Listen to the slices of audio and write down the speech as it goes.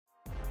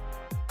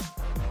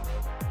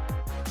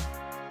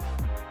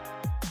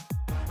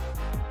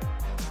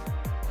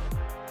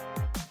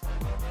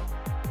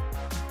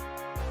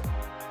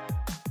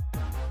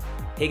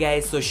Hey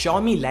guys, so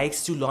Xiaomi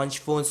likes to launch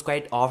phones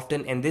quite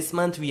often, and this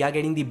month we are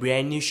getting the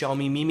brand new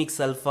Xiaomi Mi Mix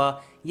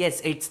Alpha.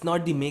 Yes, it's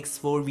not the Mix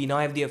 4, we now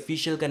have the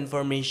official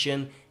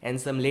confirmation and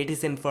some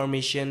latest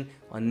information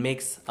on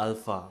Mix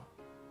Alpha.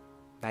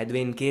 By the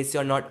way, in case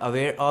you're not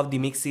aware of, the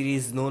Mix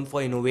series is known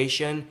for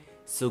innovation,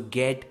 so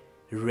get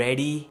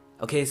ready.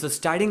 Okay, so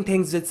starting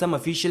things with some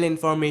official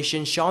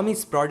information,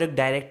 Xiaomi's product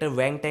director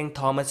Wang Tang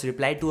Thomas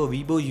replied to a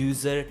Weibo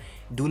user,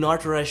 "Do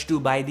not rush to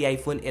buy the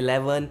iPhone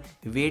 11,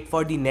 wait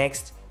for the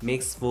next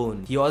Mix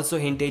phone." He also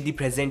hinted the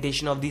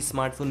presentation of the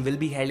smartphone will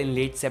be held in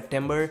late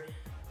September,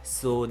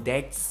 so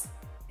that's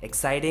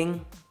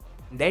exciting.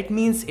 That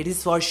means it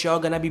is for sure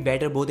gonna be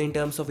better both in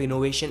terms of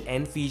innovation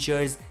and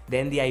features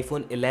than the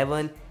iPhone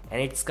 11,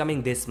 and it's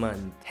coming this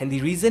month. And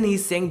the reason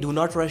he's saying do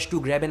not rush to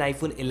grab an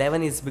iPhone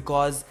 11 is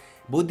because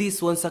both these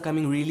phones are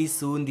coming really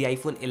soon. The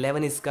iPhone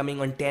 11 is coming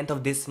on 10th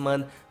of this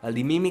month, while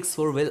the Mi Mix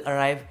 4 will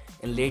arrive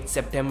in late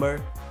September.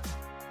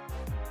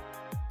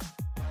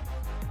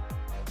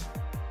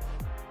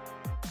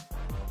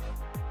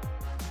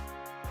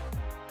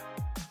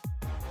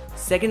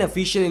 Second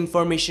official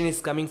information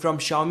is coming from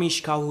Xiaomi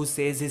Shikao, who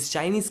says his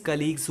Chinese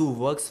colleagues who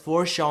works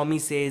for Xiaomi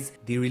says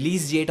the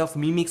release date of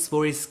Mi Mix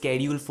 4 is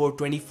scheduled for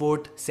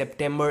 24th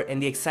September,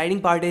 and the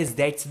exciting part is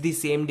that's the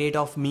same date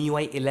of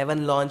MIUI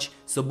 11 launch,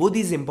 so both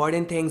these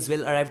important things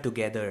will arrive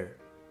together.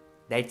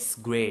 That's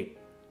great.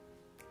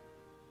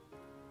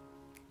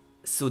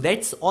 So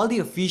that's all the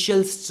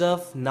official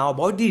stuff. Now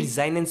about the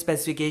design and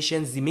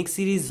specifications, the Mix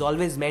series is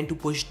always meant to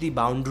push the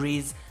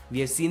boundaries. We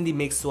have seen the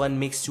Mix 1,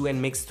 Mix 2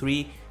 and Mix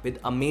 3 with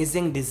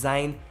amazing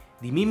design.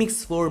 The Mi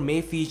Mix 4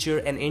 may feature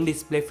an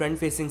in-display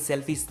front-facing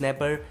selfie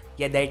snapper.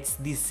 Yeah, that's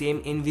the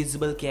same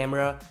invisible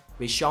camera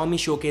which Xiaomi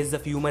showcased a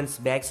few months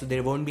back, so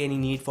there won't be any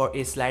need for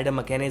a slider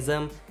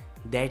mechanism.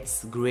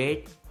 That's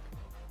great.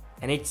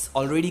 And it's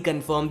already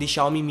confirmed the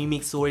Xiaomi Mi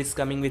Mix 4 is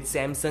coming with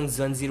Samsung's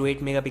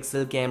 108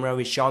 megapixel camera,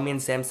 which Xiaomi and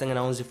Samsung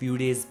announced a few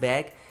days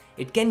back.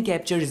 It can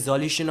capture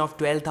resolution of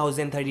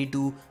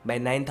 12032 by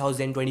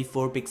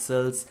 9024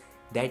 pixels.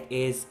 That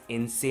is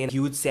insane.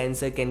 Huge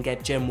sensor, can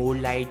capture more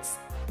lights.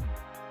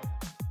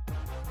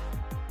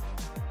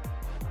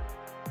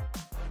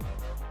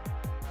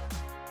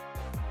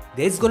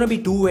 There's gonna be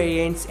two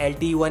variants,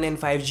 LTE1 and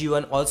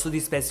 5G1. Also the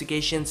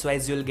specifications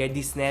wise, you'll get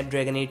the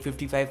Snapdragon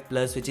 855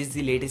 Plus, which is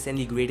the latest and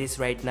the greatest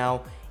right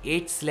now,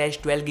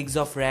 8/12 gigs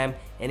of RAM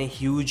and a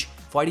huge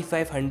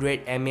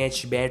 4500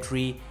 mAh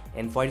battery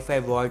and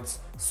 45 watts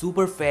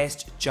super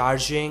fast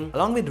charging,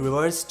 along with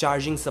reverse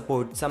charging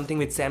support, something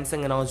which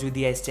Samsung announced with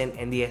the S10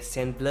 and the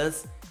S10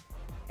 Plus.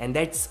 And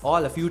that's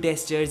all. A few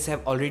testers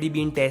have already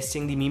been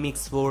testing the Mi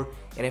Mix 4,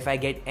 and if I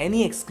get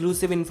any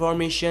exclusive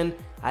information,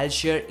 I'll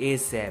share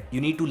ASAP.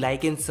 You need to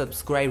like and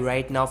subscribe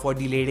right now for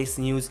the latest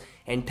news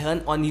and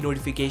turn on the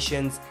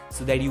notifications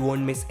so that you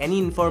won't miss any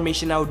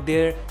information out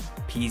there.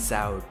 Peace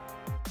out.